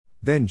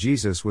Then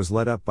Jesus was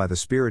led up by the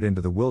Spirit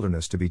into the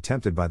wilderness to be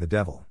tempted by the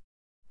devil.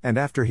 And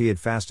after he had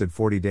fasted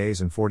 40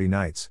 days and 40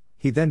 nights,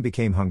 he then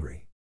became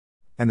hungry.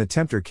 And the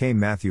tempter came.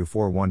 Matthew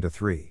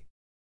 4:1-3.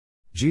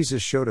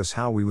 Jesus showed us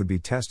how we would be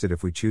tested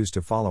if we choose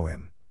to follow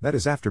him, that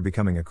is, after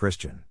becoming a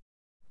Christian.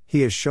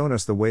 He has shown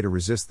us the way to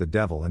resist the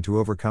devil and to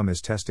overcome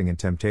his testing and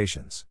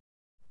temptations.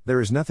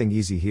 There is nothing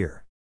easy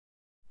here.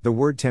 The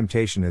word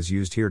temptation as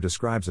used here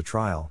describes a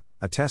trial,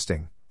 a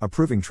testing, a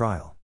proving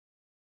trial.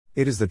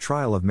 It is the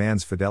trial of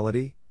man's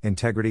fidelity,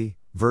 integrity,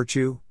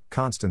 virtue,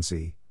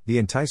 constancy, the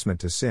enticement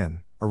to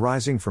sin,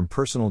 arising from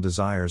personal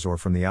desires or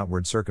from the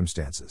outward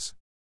circumstances.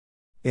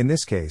 In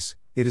this case,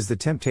 it is the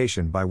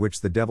temptation by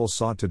which the devil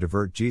sought to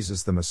divert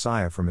Jesus the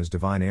Messiah from his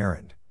divine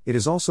errand. It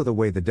is also the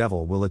way the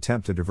devil will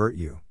attempt to divert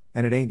you,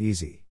 and it ain't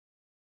easy.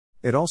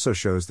 It also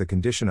shows the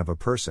condition of a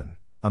person,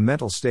 a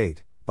mental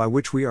state, by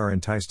which we are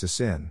enticed to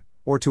sin,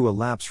 or to a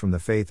lapse from the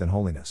faith and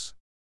holiness.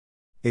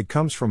 It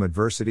comes from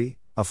adversity,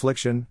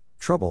 affliction,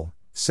 trouble,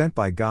 sent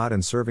by God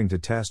and serving to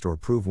test or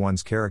prove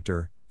one's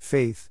character,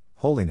 faith,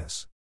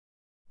 holiness.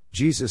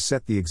 Jesus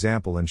set the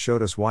example and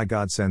showed us why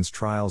God sends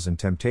trials and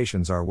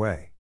temptations our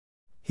way.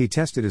 He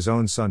tested his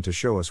own Son to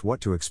show us what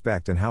to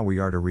expect and how we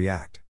are to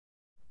react.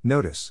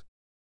 Notice.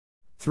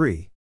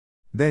 3.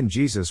 Then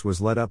Jesus was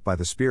led up by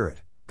the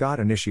Spirit. God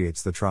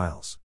initiates the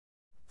trials.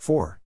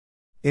 4.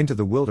 Into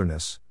the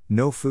wilderness,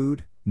 no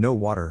food, no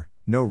water,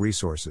 no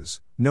resources,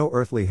 no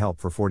earthly help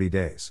for 40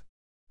 days.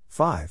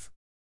 5.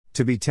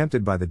 To be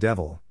tempted by the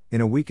devil,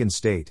 in a weakened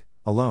state,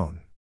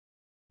 alone.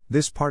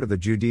 This part of the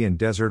Judean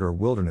desert or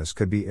wilderness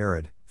could be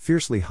arid,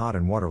 fiercely hot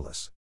and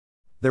waterless.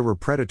 There were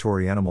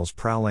predatory animals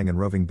prowling and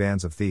roving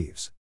bands of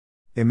thieves.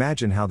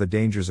 Imagine how the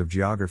dangers of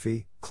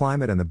geography,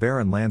 climate and the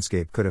barren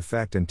landscape could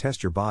affect and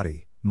test your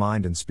body,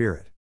 mind and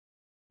spirit.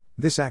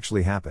 This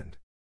actually happened.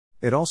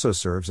 It also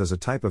serves as a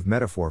type of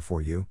metaphor for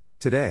you.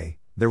 Today,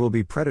 there will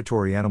be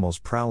predatory animals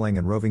prowling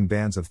and roving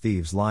bands of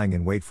thieves lying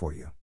in wait for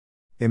you.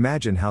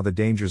 Imagine how the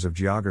dangers of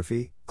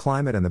geography,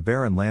 climate and the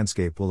barren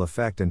landscape will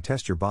affect and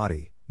test your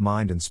body,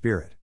 mind and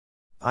spirit.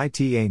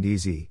 It ain't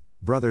easy,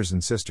 brothers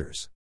and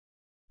sisters.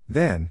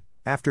 Then,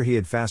 after he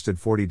had fasted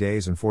 40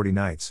 days and 40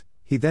 nights,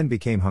 he then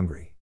became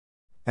hungry.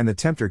 And the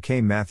tempter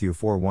came. Matthew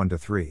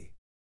 4:1-3.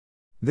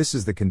 This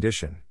is the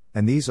condition,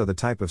 and these are the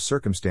type of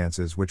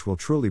circumstances which will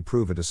truly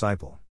prove a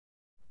disciple.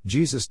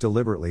 Jesus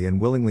deliberately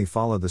and willingly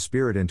followed the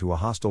Spirit into a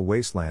hostile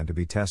wasteland to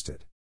be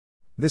tested.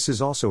 This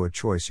is also a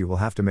choice you will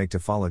have to make to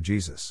follow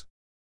Jesus.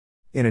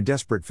 In a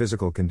desperate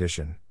physical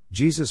condition,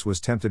 Jesus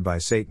was tempted by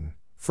Satan,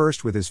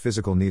 first with his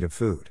physical need of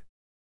food.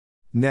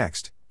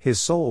 Next,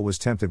 his soul was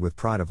tempted with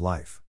pride of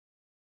life.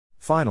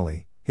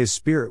 Finally, his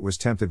spirit was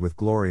tempted with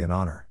glory and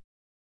honor.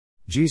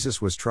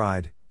 Jesus was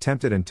tried,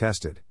 tempted and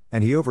tested,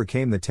 and he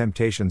overcame the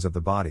temptations of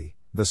the body,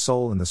 the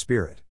soul and the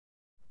spirit.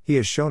 He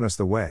has shown us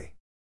the way.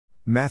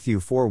 Matthew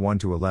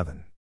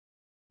 4:1-11.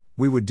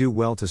 We would do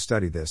well to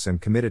study this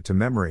and commit it to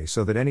memory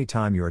so that any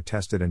time you are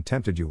tested and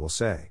tempted you will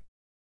say,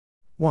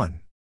 1.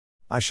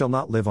 I shall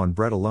not live on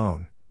bread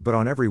alone, but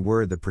on every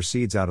word that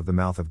proceeds out of the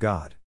mouth of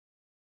God.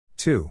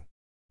 2.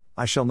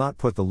 I shall not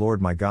put the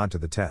Lord my God to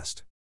the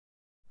test.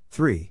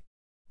 3.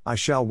 I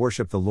shall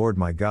worship the Lord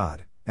my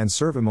God, and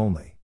serve him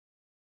only.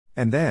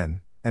 And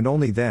then, and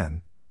only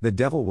then, the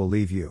devil will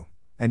leave you,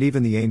 and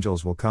even the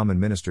angels will come and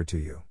minister to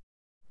you.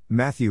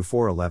 Matthew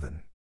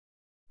 4:11.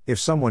 If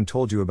someone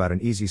told you about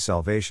an easy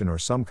salvation or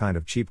some kind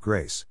of cheap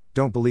grace,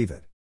 don't believe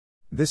it.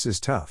 This is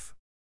tough.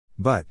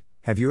 But,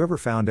 have you ever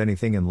found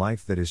anything in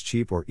life that is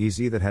cheap or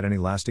easy that had any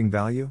lasting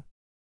value?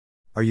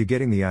 Are you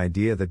getting the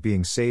idea that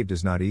being saved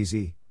is not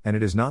easy, and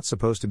it is not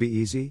supposed to be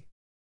easy?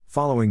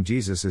 Following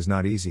Jesus is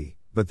not easy,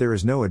 but there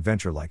is no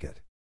adventure like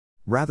it.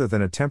 Rather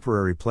than a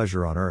temporary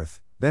pleasure on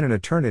earth, then an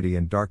eternity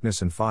in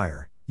darkness and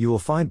fire, you will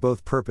find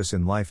both purpose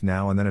in life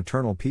now and then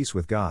eternal peace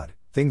with God,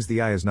 things the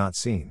eye has not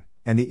seen,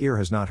 and the ear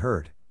has not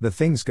heard, the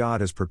things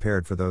God has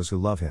prepared for those who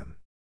love him.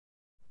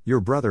 Your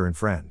brother and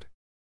friend,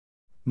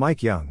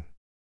 Mike Young.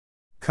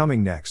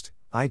 Coming next,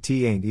 It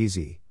Ain't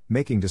Easy,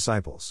 Making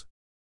Disciples.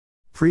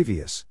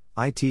 Previous,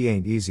 It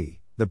Ain't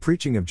Easy, the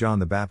preaching of John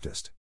the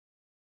Baptist.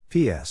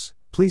 P.S.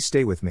 Please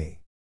stay with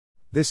me.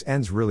 This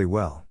ends really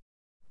well.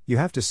 You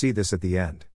have to see this at the end.